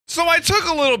So I took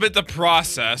a little bit to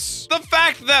process the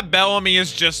fact that Bellamy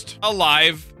is just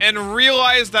alive and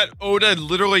realized that Oda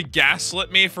literally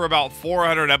gaslit me for about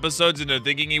 400 episodes into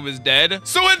thinking he was dead.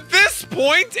 So at this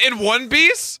point in One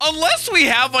Piece, unless we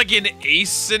have like an ace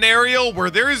scenario where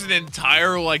there is an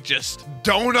entire like just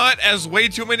donut, as way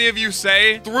too many of you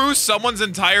say, through someone's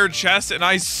entire chest and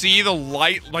I see the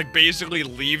light like basically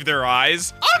leave their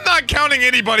eyes, I'm not counting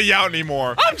anybody out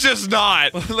anymore. I'm just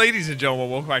not. Ladies and gentlemen,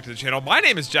 welcome back to the channel. My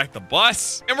name is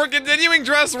JackTheBus, and we're continuing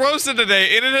Dressrosa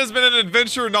today, and it has been an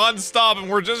adventure non-stop, and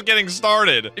we're just getting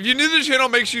started. If you're new to the channel,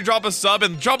 make sure you drop a sub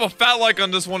and drop a fat like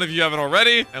on this one if you haven't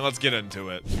already, and let's get into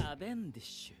it.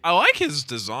 I like his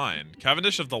design.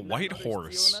 Cavendish of the White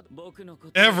Horse.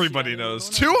 Everybody knows.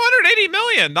 280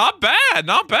 million. Not bad.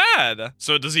 Not bad.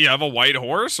 So does he have a white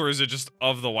horse, or is it just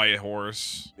of the white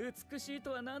horse?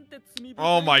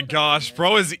 Oh my gosh.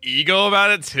 Bro, his ego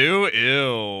about it too?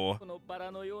 Ew.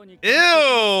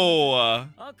 Ew.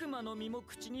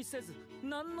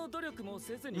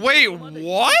 Wait,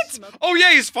 what? Oh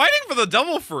yeah, he's fighting for the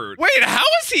devil fruit. Wait, how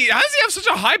does he have such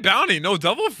a high bounty? No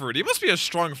devil fruit. He must be a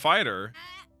strong fighter.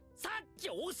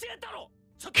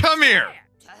 Come here.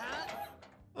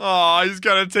 Oh, he's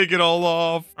gotta take it all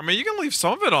off. I mean, you can leave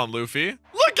some of it on Luffy.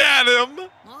 Look at him.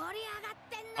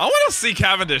 I want to see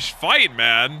Cavendish fight,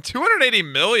 man. 280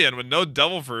 million with no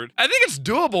devil fruit. I think it's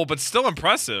doable, but still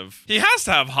impressive. He has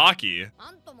to have hockey.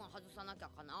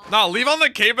 Nah, leave on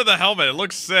the cape of the helmet. It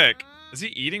looks sick. Is he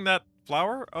eating that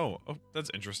flower? Oh,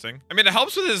 that's interesting. I mean, it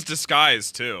helps with his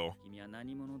disguise, too.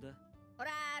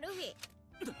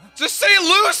 Just say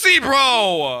Lucy,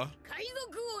 bro!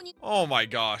 Oh my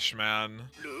gosh, man.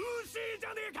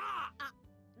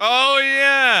 Oh,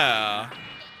 yeah.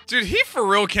 Dude, he for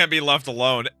real can't be left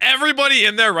alone. Everybody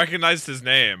in there recognized his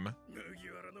name.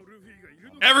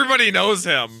 Everybody knows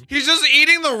him. He's just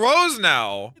eating the rose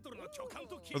now.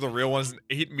 Or the real one's an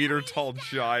 8-meter tall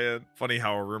giant. Funny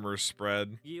how a rumor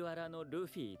spread.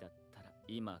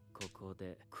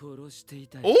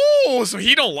 Oh, so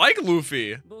he don't like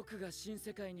Luffy. Well,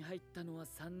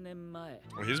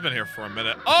 he's been here for a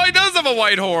minute. Oh, he does have a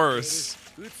white horse.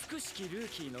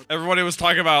 Everybody was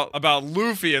talking about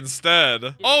Luffy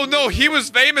instead. Oh no, he was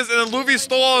famous and then Luffy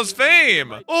stole all his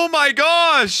fame. Oh my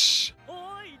gosh.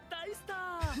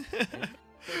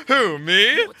 Who,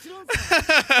 me?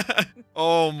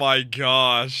 Oh my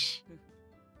gosh.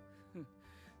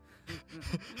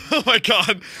 Oh my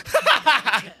god.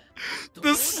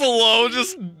 The slow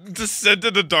just descent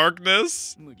into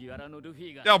darkness.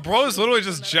 Yeah, bro is literally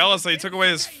just jealous that he took away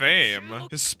his fame.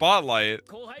 His spotlight.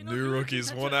 New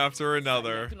rookies one after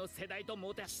another.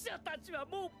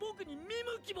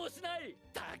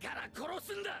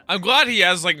 I'm glad he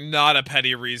has like not a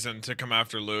petty reason to come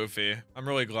after Luffy. I'm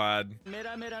really glad.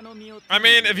 I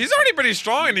mean, if he's already pretty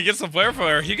strong and he gets the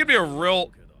flare, he could be a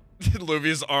real...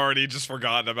 Luffy's already just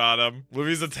forgotten about him.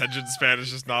 Luffy's attention span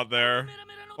is just not there.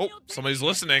 Oh, somebody's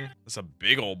listening. That's a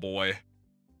big old boy.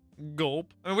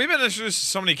 Gulp. I mean, we've been introduced to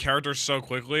so many characters so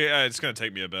quickly. It's gonna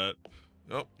take me a bit.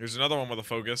 Oh, here's another one with a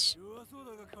focus.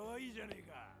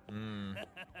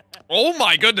 Oh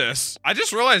my goodness. I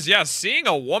just realized, yeah, seeing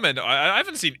a woman, I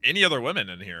haven't seen any other women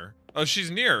in here. Oh, she's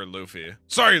near Luffy.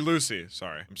 Sorry, Lucy.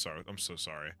 Sorry. I'm sorry. I'm so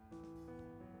sorry.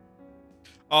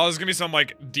 Oh, there's gonna be some,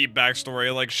 like, deep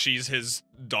backstory, like she's his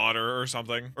daughter or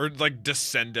something. Or, like,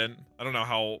 descendant. I don't know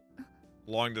how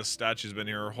long this statue's been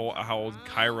here, or how old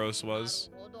Kairos was.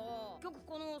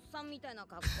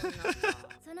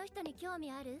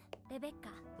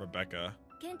 Rebecca.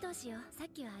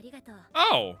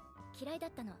 Oh!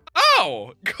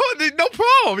 Oh! Good, no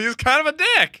problem! He's kind of a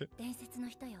dick!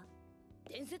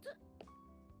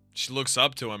 She looks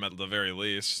up to him at the very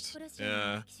least.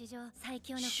 Yeah.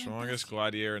 Strongest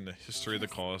gladiator in the history of the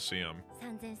Colosseum.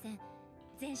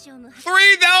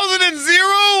 3,000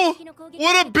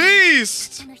 What a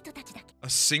beast! A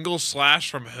single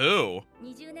slash from who?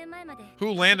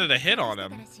 Who landed a hit on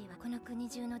him?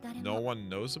 No one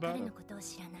knows about it?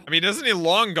 I mean, isn't he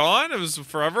long gone? It was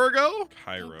forever ago?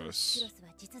 Kairos.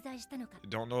 I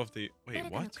don't know if they... Wait,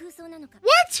 what?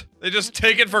 What? They just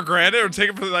take it for granted or take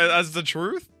it for as the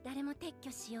truth?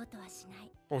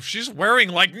 Oh, she's wearing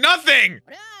like nothing!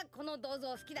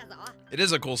 It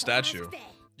is a cool statue.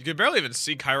 You can barely even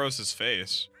see Kairos'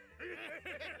 face.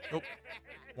 Oh,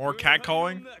 more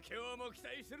catcalling?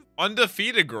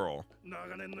 Undefeated girl.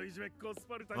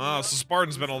 Oh, so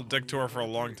Spartan's been a dick to her for a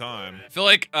long time. I feel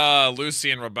like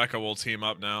Lucy and Rebecca will team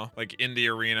up now, like in the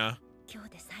arena.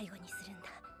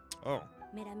 Oh.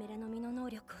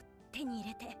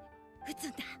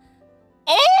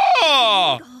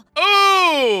 Oh!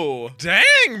 Oh!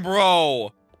 Dang,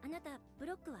 bro!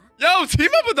 Yo, team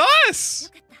up with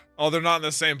us! Oh, they're not in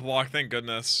the same block, thank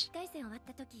goodness.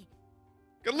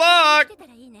 Good luck!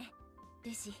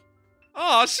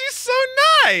 Oh, she's so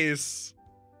nice!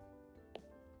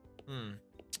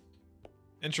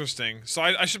 Interesting. So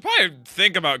I should probably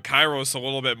think about Kairos a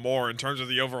little bit more in terms of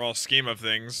the overall scheme of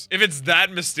things. If it's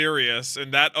that mysterious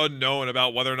and that unknown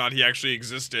about whether or not he actually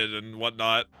existed and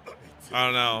whatnot. I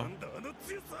don't know.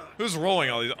 Who's rolling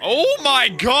all these? Oh my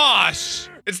gosh!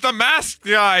 It's the masked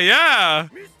guy, yeah!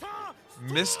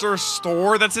 Mr.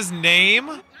 Store, that's his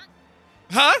name?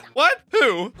 Huh? What?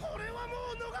 Who?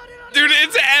 Dude,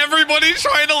 it's everybody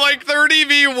trying to like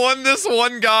 30v1 this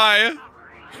one guy.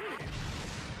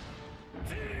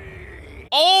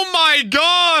 Oh my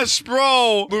gosh,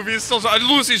 bro!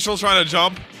 Lucy's still trying to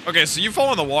jump. Okay, so you fall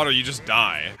in the water, you just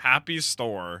die. Happy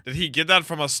Store. Did he get that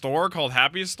from a store called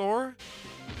Happy Store?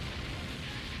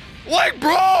 Like,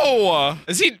 bro!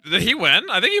 Did he win?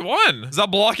 I think he won. Is that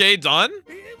block A done?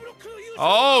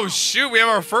 Oh, shoot, we have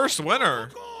our first winner.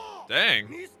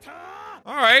 Dang.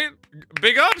 All right,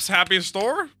 big ups, Happy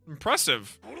Store.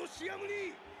 Impressive.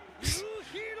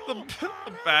 the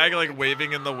bag, like,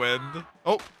 waving in the wind.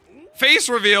 Oh, face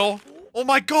reveal. Oh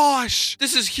my gosh,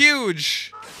 this is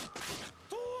huge.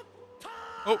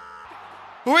 Oh,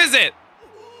 who is it?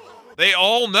 They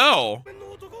all know.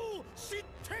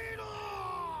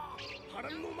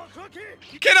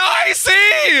 Can I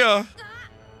see?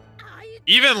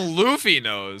 Even Luffy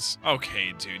knows.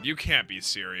 Okay, dude, you can't be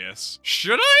serious.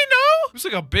 Should I know? Who's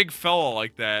like a big fella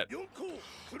like that?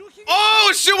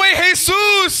 Oh, shoot, wait,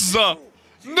 Jesus!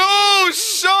 No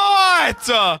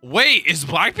shot! Wait, is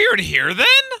Blackbeard here then?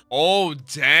 Oh,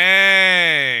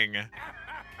 dang.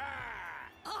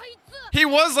 He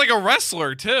was like a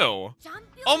wrestler too.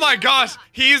 Oh my gosh,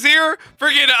 he's here?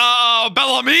 Freaking,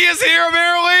 Bellamy is here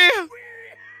apparently?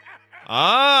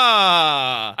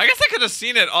 Ah, I guess I could have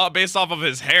seen it based off of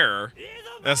his hair.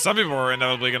 Yeah, some people are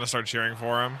inevitably gonna start cheering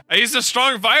for him. He's a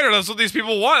strong fighter, that's what these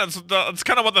people want. That's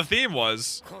kind of what the theme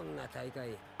was.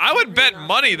 I would bet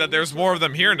money that there's more of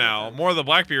them here now. More of the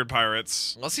Blackbeard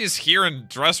pirates. Unless he's here in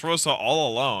Dressrosa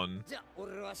all alone.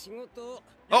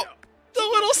 Oh, the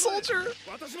little soldier.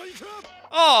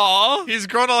 Aw, he's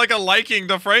grown like a liking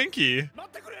to Frankie.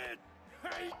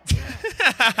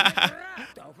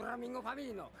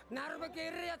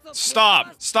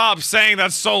 Stop saying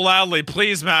that so loudly,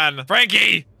 please, man.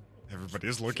 Frankie!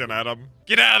 Everybody's looking at him.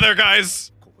 Get out of there,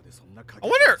 guys. I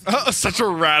wonder, such a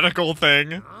radical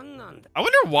thing. I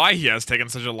wonder why he has taken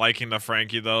such a liking to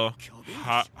Frankie, though.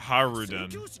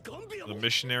 Haruden, the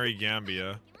missionary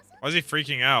Gambia. Why is he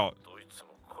freaking out?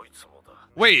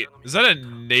 Wait, is that a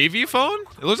Navy phone?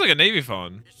 It looks like a Navy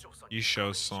phone.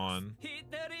 Isho-san.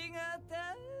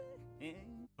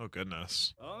 Oh,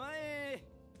 goodness.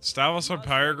 Stavros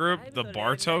Pirate Group, the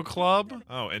Barto Club?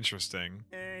 Oh, interesting.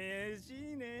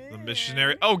 The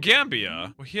missionary. Oh,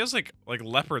 Gambia. Well, he has like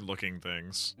leopard-looking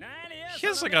things. He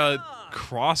has like a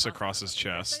cross across his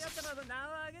chest.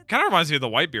 Kind of reminds me of the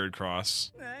Whitebeard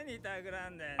cross.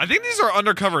 I think these are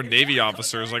undercover Navy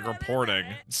officers like reporting.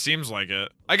 It seems like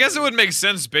it. I guess it would make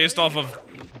sense based off of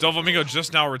Doflamingo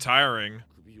just now retiring.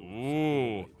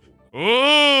 Ooh.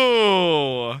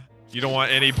 Ooh. You don't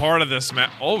want any part of this, man.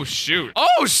 Oh, shoot.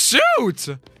 Oh, shoot!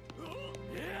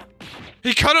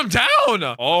 He cut him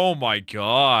down! Oh my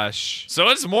gosh. So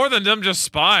it's more than them just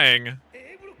spying.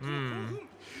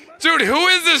 Dude, who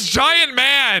is this giant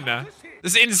man?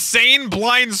 This insane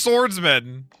blind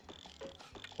swordsman.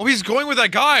 Oh, he's going with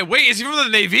that guy. Wait, is he from the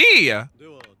Navy?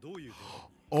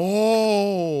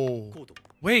 Oh.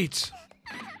 Wait.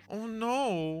 Oh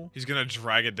no. He's gonna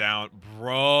drag it down.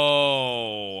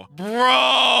 Bro.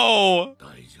 Bro!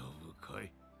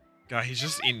 God, he's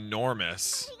just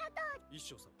enormous.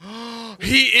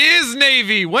 He is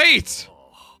Navy! Wait!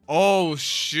 Oh,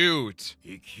 shoot.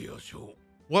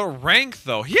 What rank,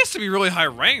 though? He has to be really high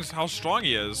ranked, how strong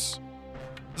he is.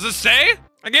 Does it say?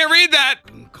 I can't read that!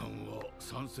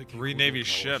 3 Navy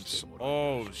ships.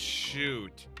 Oh,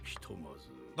 shoot.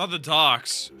 Not the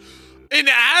docks. An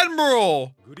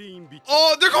Admiral!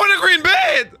 Oh, they're going to Green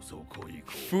Bit!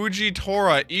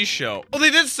 Fujitora Isho. Oh,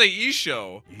 they did say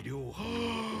Isho.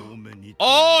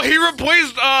 Oh, he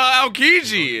replaced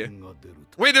Aokiji.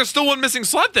 Wait, there's still one missing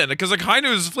slot then, because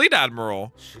Akainu's Fleet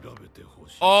Admiral.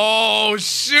 Oh,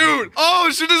 shoot. Oh,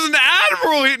 shoot, there's an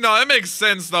Admiral. No, that makes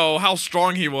sense, though, how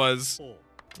strong he was.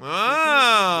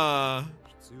 Ah.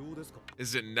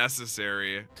 Is it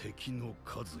necessary?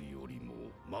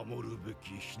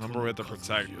 Number we have to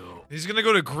protect. He's gonna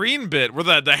go to Green Bit, where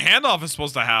the handoff is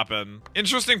supposed to happen.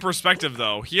 Interesting perspective,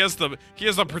 though. He has the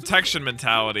protection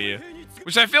mentality,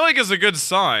 which I feel like is a good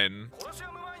sign.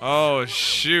 Oh,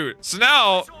 shoot. So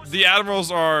now the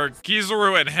admirals are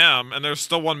Kizaru and him, and there's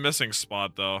still one missing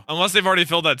spot, though. Unless they've already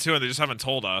filled that too and they just haven't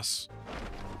told us.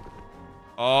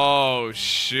 Oh,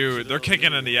 shoot. They're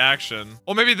kicking in the action.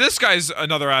 Well, maybe this guy's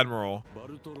another admiral.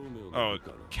 Oh,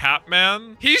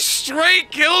 Catman? He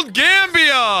straight killed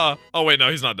Gambia! Oh, wait,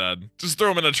 no, he's not dead. Just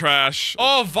throw him in the trash.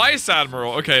 Oh, Vice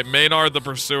Admiral. Okay, Maynard the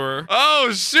Pursuer.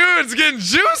 Oh, shoot, it's getting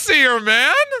juicier,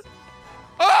 man!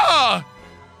 Ah!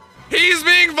 He's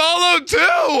being followed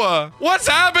too! What's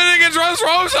happening in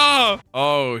Dressrosa?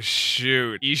 Oh,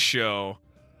 shoot. Isho.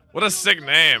 What a sick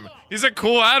name. He's a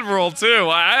cool admiral too.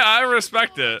 I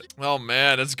respect it. Oh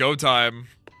man, it's go time.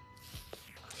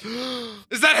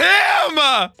 Is that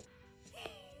him?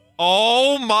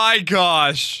 Oh my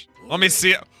gosh. Let me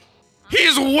see it.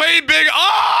 He's way big.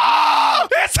 Oh!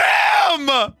 It's him!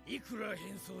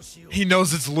 He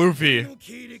knows it's Luffy.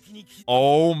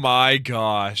 Oh my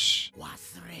gosh.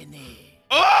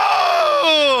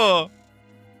 Oh!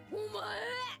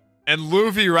 And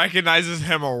Luffy recognizes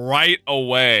him right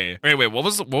away. Wait, what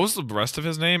was the rest of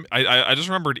his name? I just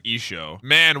remembered Isho.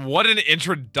 Man, what an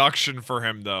introduction for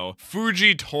him though.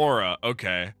 Fujitora.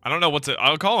 Okay. I don't know what to,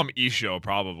 I'll call him Isho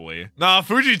probably. Nah,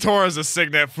 Fujitora is a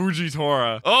sick name.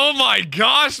 Fujitora. Oh my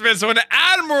gosh, man. So an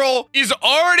admiral is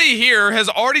already here, has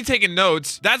already taken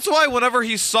notes. That's why whenever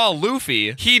he saw Luffy,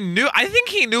 I think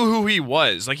he knew who he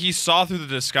was. Like he saw through the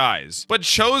disguise, but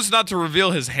chose not to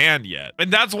reveal his hand yet.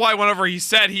 And that's why whenever he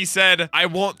said, I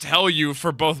won't tell you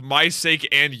for both my sake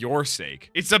and your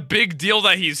sake. It's a big deal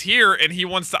that he's here and he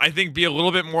wants to, I think, be a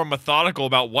little bit more methodical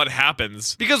about what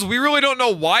happens because we really don't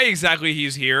know why exactly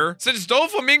he's here. Since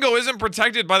Doflamingo isn't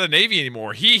protected by the Navy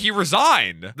anymore, he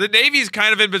resigned. The Navy's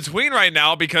kind of in between right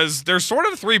now because there's sort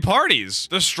of three parties.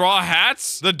 The Straw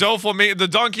Hats, the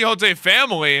Don Quixote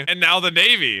family, and now the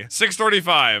Navy.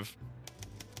 635.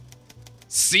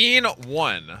 Scene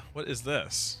 1. What is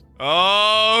this?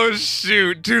 Oh,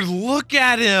 shoot. Dude, look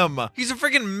at him. He's a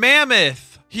freaking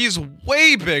mammoth. He's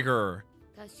way bigger.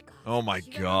 Oh my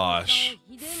gosh.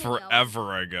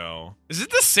 Forever ago. Is it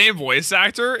the same voice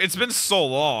actor? It's been so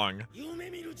long.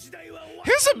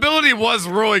 His ability was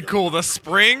really cool. The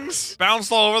springs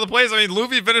bounced all over the place. I mean,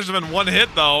 Luffy finished him in one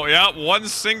hit, though. Yeah, one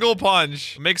single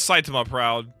punch. Makes Saitama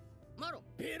proud.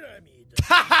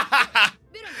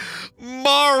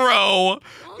 Maro!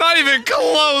 Not even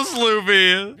close,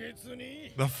 Luffy!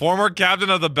 The former captain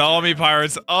of the Bellamy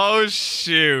Pirates. Oh,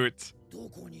 shoot.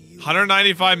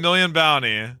 195 million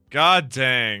bounty. God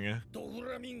dang.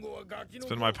 It's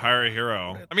been my pirate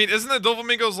hero. I mean, isn't the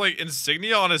Doflamingo's, like,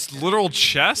 insignia on his literal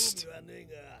chest?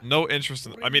 No interest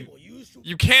in... I mean,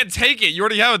 you can't take it. You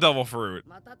already have a devil fruit.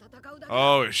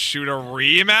 Oh, shoot. A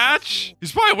rematch?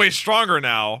 He's probably way stronger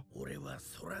now.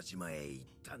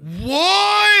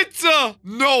 What?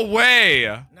 No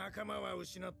way.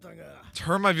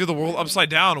 Turn my view of the world upside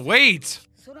down. Wait.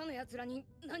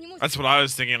 That's what I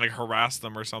was thinking, like harass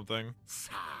them or something.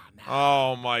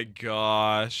 Oh my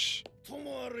gosh.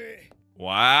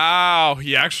 Wow,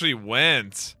 he actually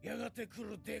went. The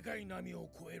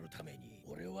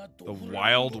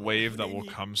wild wave that will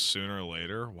come sooner or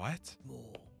later. What?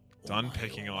 Done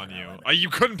picking on you. You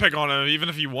couldn't pick on him even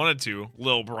if you wanted to,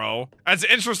 lil bro. That's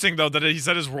interesting though that he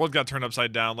said his world got turned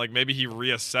upside down. Like maybe he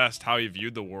reassessed how he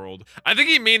viewed the world. I think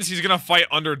he means he's gonna fight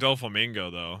under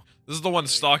Doflamingo though. This is the one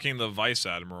stalking the Vice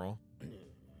Admiral.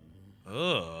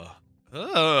 Ugh.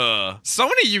 Ugh. So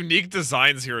many unique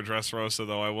designs here at Dressrosa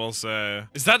though, I will say.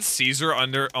 Is that Caesar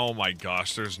under? Oh my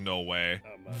gosh, there's no way.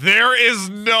 There is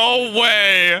no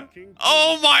way.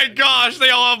 Oh my gosh,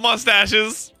 they all have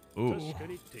mustaches. Ooh.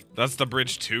 That's the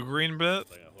Bridge 2 green bit?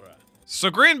 So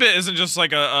green bit isn't just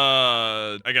like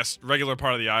I guess, regular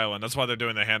part of the island. That's why they're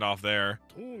doing the handoff there.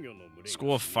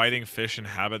 School of Fighting Fish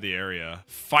inhabit the area.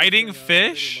 Fighting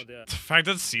fish? The fact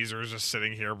that Caesar is just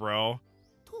sitting here, bro.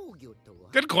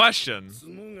 Good question.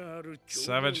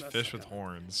 Savage fish with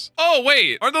horns. Oh,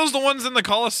 wait. Aren't those the ones in the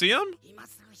Colosseum?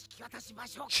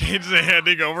 Change the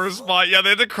handing over spot. Yeah, they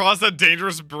had to cross that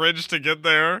dangerous bridge to get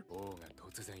there.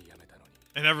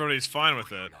 And everybody's fine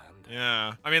with it.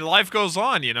 Yeah. I mean, life goes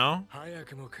on, you know? I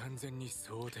think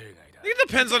it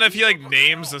depends on if he, like,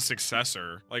 names a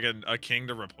successor. Like, a king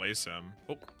to replace him.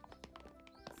 Oh.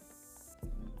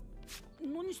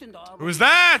 Who's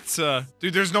that?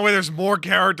 Dude, there's no way there's more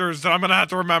characters that I'm gonna have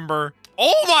to remember.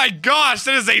 Oh my gosh,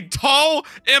 that is a tall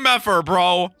MFer,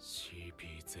 bro.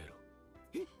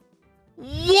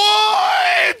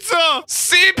 What?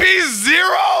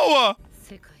 CP0?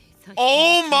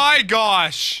 Oh my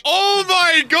gosh. Oh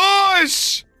my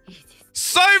gosh.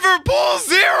 Cypherpole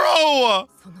 0.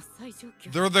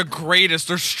 They're the greatest.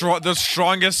 They're the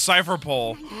strongest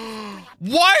Cypherpole.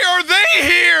 Why are they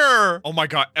here? Oh my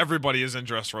god, everybody is in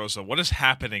Dressrosa. What is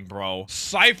happening, bro?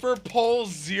 Cypher Pole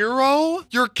 0?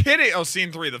 You're kidding. Oh,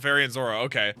 scene 3, the fairy and Zoro.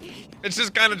 Okay. It's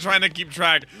just kind of trying to keep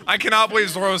track. I cannot believe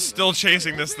Zoro's still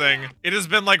chasing this thing. It has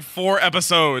been like 4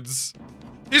 episodes.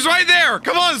 He's right there.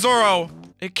 Come on, Zoro.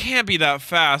 It can't be that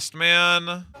fast,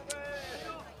 man.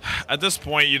 At this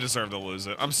point, you deserve to lose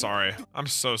it. I'm sorry. I'm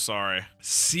so sorry.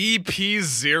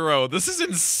 CP0. This is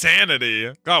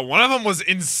insanity. God, one of them was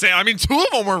insane. I mean, 2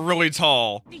 of them were really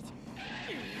tall.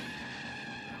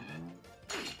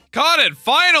 Caught it,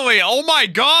 finally. Oh my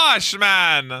gosh,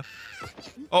 man.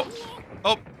 Oh.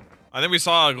 I think we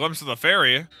saw a glimpse of the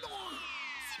fairy.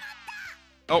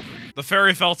 Oh, the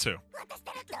fairy fell too.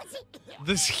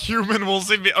 This human will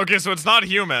see me. Okay, so it's not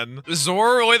human. Is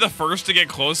Zoro really the first to get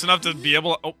close enough to be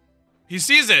able to— oh, he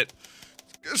sees it.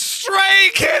 Stray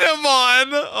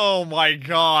Kinemon! Oh my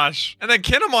gosh. And then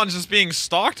Kinemon's just being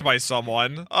stalked by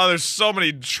someone. Oh, there's so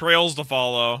many trails to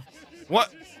follow.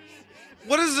 What?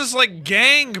 What is this, like,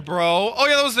 gang, bro? Oh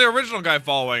yeah, that was the original guy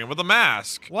following him with the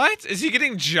mask. What? Is he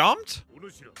getting jumped?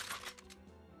 What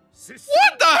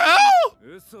the hell?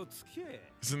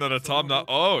 Isn't that a top knot?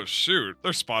 Oh, shoot.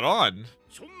 They're spot on.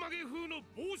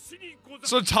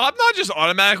 So top knot just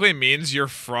automatically means you're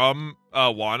from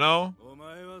Wano?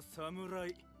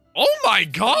 Oh my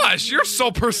gosh, you're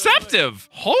so perceptive.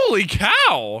 Holy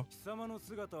cow.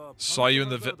 Saw you in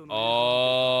the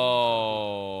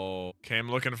oh. Came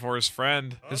looking for his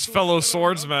friend, his fellow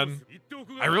swordsman.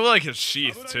 I really like his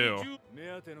sheath too.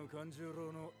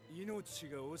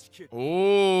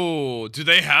 Oh, do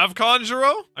they have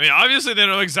Kanjuro? I mean, obviously they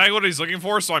know exactly what he's looking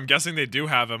for, so I'm guessing they do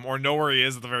have him, or know where he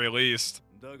is at the very least.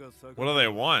 What do they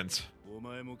want?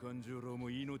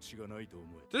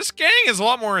 This gang is a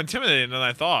lot more intimidating than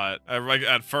I thought,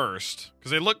 at first,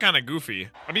 because they look kind of goofy.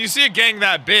 I mean, you see a gang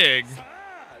that big,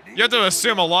 you have to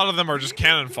assume a lot of them are just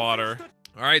cannon fodder.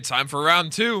 All right, time for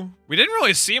round 2. We didn't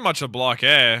really see much of Block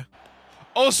A.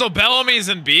 Oh, so Bellamy's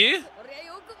in B?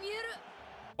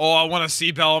 Oh, I want to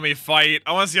see Bellamy fight.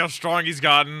 I want to see how strong he's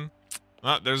gotten.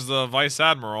 Oh, there's the Vice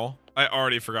Admiral. I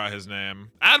already forgot his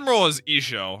name. Admiral is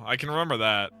Isho. I can remember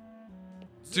that.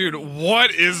 Dude,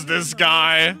 what is this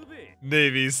guy?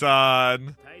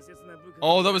 Navy-san.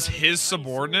 Oh, that was his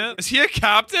subordinate? Is he a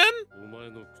captain?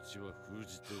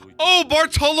 Oh,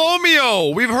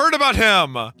 Bartolomeo! We've heard about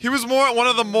him. He was one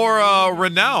of the more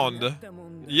renowned.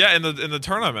 Yeah, in the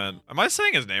tournament. Am I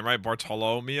saying his name right?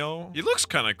 Bartolomeo? He looks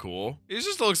kind of cool. He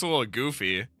just looks a little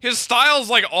goofy. His style's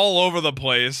like all over the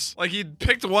place. Like he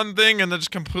picked one thing and then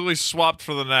just completely swapped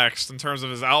for the next in terms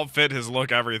of his outfit, his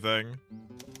look, everything.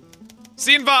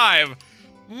 Scene 5.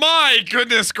 My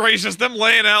goodness gracious, them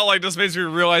laying out like this makes me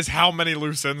realize how many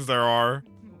loose ends there are.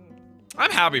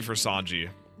 I'm happy for Sanji.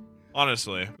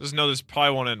 Honestly. Just know this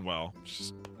probably won't end well.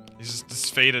 He's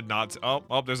just fated not to—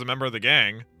 oh, there's a member of the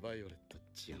gang.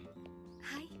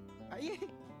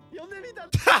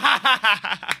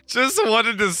 Just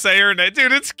wanted to say her name.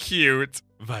 Dude, it's cute.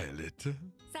 Violet.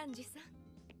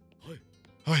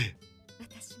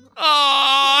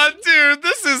 Oh, dude,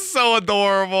 this is so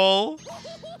adorable.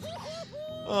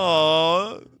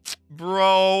 Oh,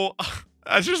 bro.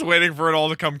 I was just waiting for it all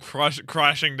to come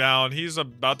crashing down. He's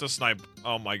about to snipe.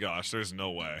 Oh my gosh, there's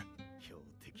no way.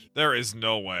 There is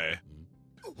no way.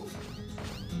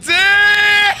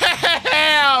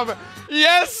 Damn!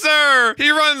 Yes, sir! He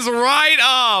runs right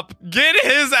up! Get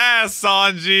his ass,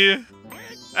 Sanji!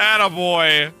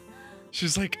 Attaboy.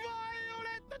 She's like—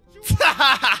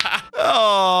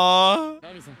 aww.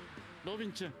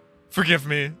 Forgive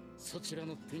me.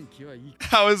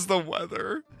 How is the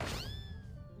weather?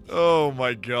 Oh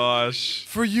my gosh.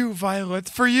 For you, Violet,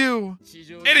 for you!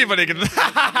 Anybody can—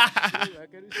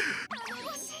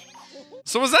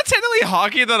 So was that technically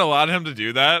Haki that allowed him to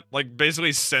do that? Like,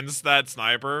 basically sense that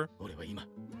sniper?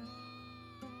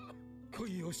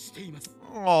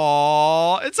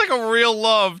 Aww, it's like a real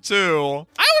love, too.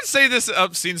 I would say this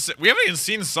we haven't even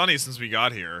seen Sunny since we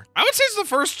got here. I would say it's the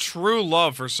first true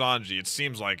love for Sanji. It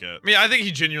seems like it. I mean, I think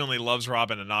he genuinely loves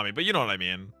Robin and Nami, but you know what I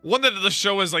mean. One that the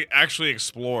show has, like, actually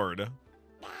explored.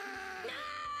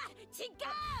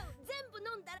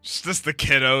 Just the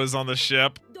kiddos on the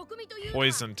ship.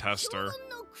 Poison tester.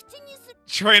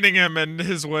 Training him in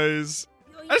his ways.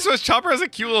 I just wish Chopper has a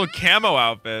cute little camo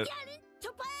outfit.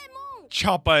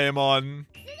 Choppaemon.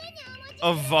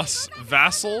 A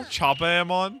vassal?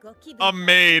 Choppaemon? A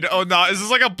maid. Oh no, is this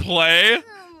like a play?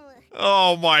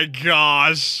 Oh my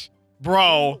gosh.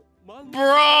 Bro.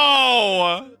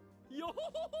 Bro!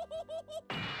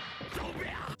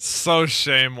 So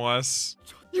shameless.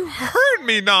 You heard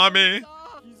me, Nami!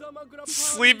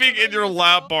 Sleeping in your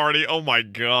lap party. Oh my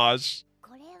gosh.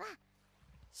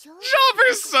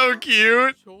 Chopper's so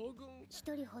cute.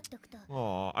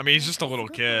 Oh, I mean, he's just a little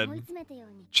kid.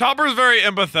 Chopper's very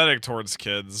empathetic towards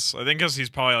kids. I think because he's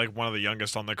probably like one of the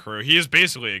youngest on the crew. He is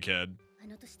basically a kid.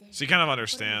 So he kind of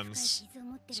understands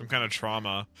some kind of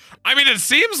trauma. I mean, it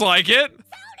seems like it.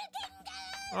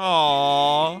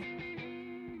 Aww.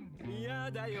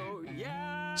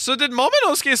 So did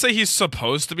Momonosuke say he's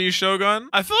supposed to be Shogun?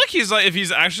 I feel like he's like, if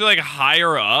he's actually like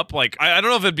higher up, like, I don't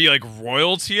know if it'd be like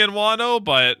royalty in Wano,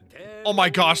 but oh my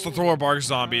gosh, the Thrower Bark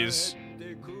zombies.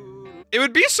 It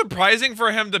would be surprising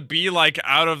for him to be like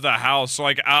out of the house,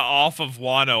 like off of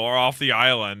Wano or off the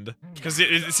island. Because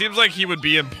it seems like he would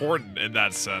be important in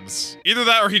that sense. Either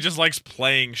that or he just likes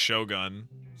playing Shogun.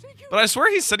 But I swear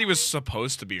he said he was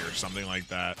supposed to be or something like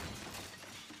that.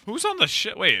 Who's on the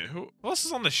ship? Wait, who else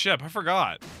is on the ship? I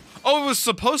forgot. Oh, it was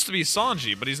supposed to be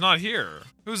Sanji, but he's not here.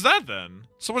 Who's that then?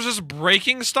 Someone's just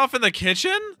breaking stuff in the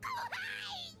kitchen?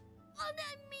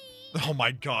 Oh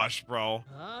my gosh, bro.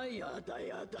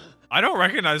 I don't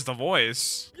recognize the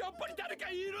voice.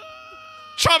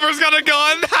 Chopper's got a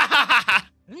gun!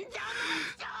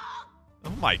 Oh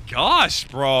my gosh,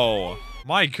 bro.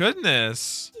 My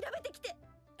goodness.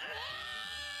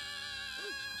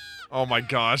 Oh my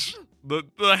gosh. The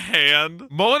hand.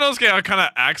 Momonosuke kind of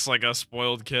acts like a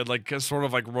spoiled kid, like sort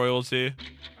of like royalty.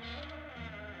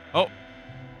 Oh.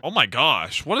 Oh my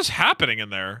gosh. What is happening in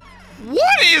there?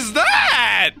 What is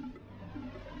that?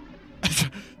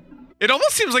 It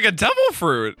almost seems like a devil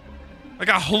fruit. Like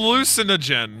a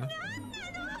hallucinogen.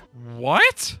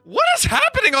 What? What is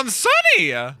happening on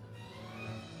Sunny?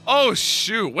 Oh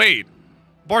shoot, wait.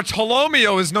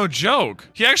 Bartolomeo is no joke.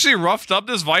 He actually roughed up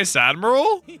this Vice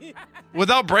Admiral?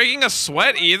 Without breaking a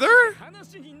sweat either?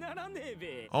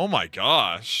 Oh my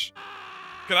gosh.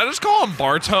 Can I just call him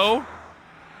Barto?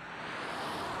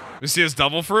 You see his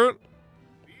devil fruit?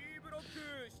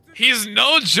 He's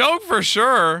no joke for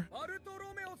sure.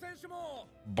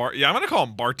 Yeah, I'm gonna call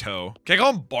him Barto. Can I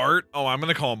call him Bart? Oh, I'm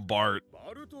gonna call him Bart.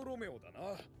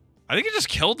 I think he just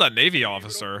killed that Navy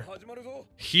officer.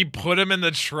 He put him in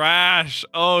the trash.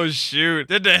 Oh, shoot.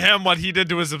 Did to him what he did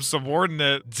to his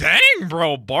subordinate. Dang,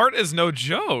 bro. Bart is no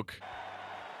joke.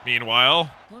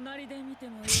 Meanwhile.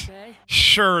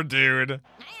 Sure, dude.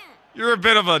 You're a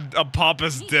bit of a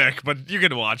pompous dick, but you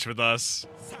can watch with us.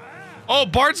 Oh,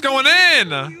 Bart's going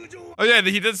in! Oh, yeah,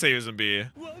 he did say he was in B.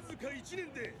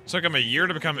 Took him a year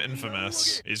to become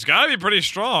infamous. He's gotta be pretty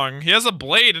strong. He has a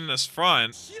blade in his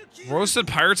front. Roasted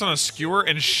pirates on a skewer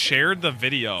and shared the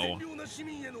video.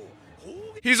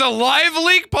 He's a live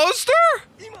leak poster?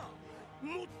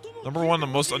 Number one, the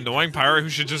most annoying pirate who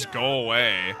should just go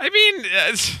away. I mean,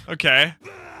 it's okay.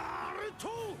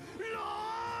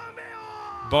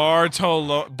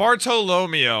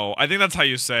 Bartolomeo. I think that's how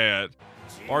you say it.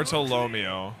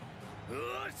 Bartolomeo.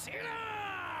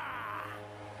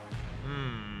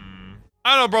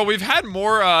 I don't know, bro. We've had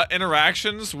more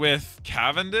interactions with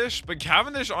Cavendish, but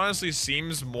Cavendish honestly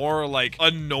seems more like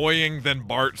annoying than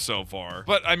Bart so far.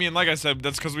 But I mean, like I said,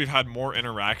 that's because we've had more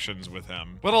interactions with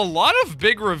him. But a lot of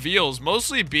big reveals,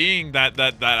 mostly being that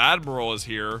Admiral is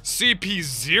here.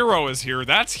 CP0 is here.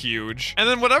 That's huge. And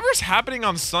then whatever's happening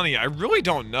on Sunny, I really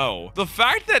don't know. The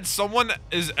fact that someone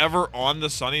is ever on the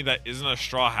Sunny that isn't a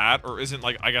Straw Hat or isn't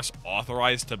like, I guess,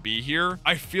 authorized to be here,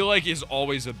 I feel like is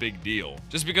always a big deal.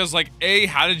 Just because like, A,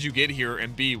 how did you get here?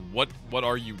 And B, what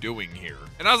are you doing here?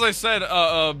 And as I said,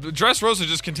 Dressrosa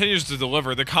just continues to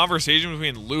deliver. The conversation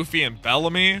between Luffy and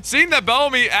Bellamy. Seeing that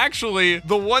Bellamy, actually,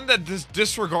 the one that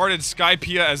disregarded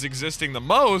Skypiea as existing the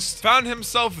most, found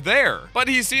himself there. But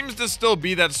he seems to still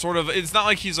be that sort of, it's not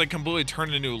like he's like completely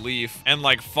turned a new leaf and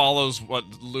like follows what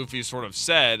Luffy sort of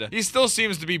said. He still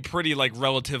seems to be pretty like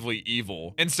relatively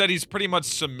evil. Instead, he's pretty much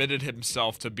submitted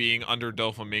himself to being under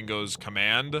Doflamingo's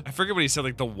command. I forget what he said,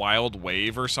 like the wild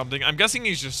wave or something. I'm guessing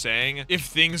he's just saying if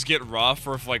things get rough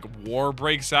or if like war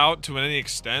breaks out to any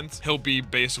extent, he'll be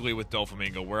basically with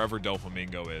Doflamingo wherever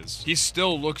Doflamingo is. He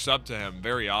still looks up to him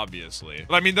very obviously.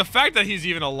 But I mean, the fact that he's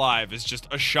even alive is just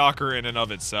a shocker in and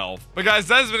of itself. But guys,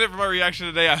 that has been it for my reaction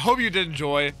today. I hope you did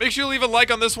enjoy. Make sure you leave a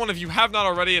like on this one if you have not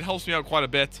already. It helps me out quite a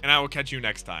bit. And I will catch you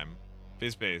next time.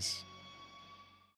 Peace.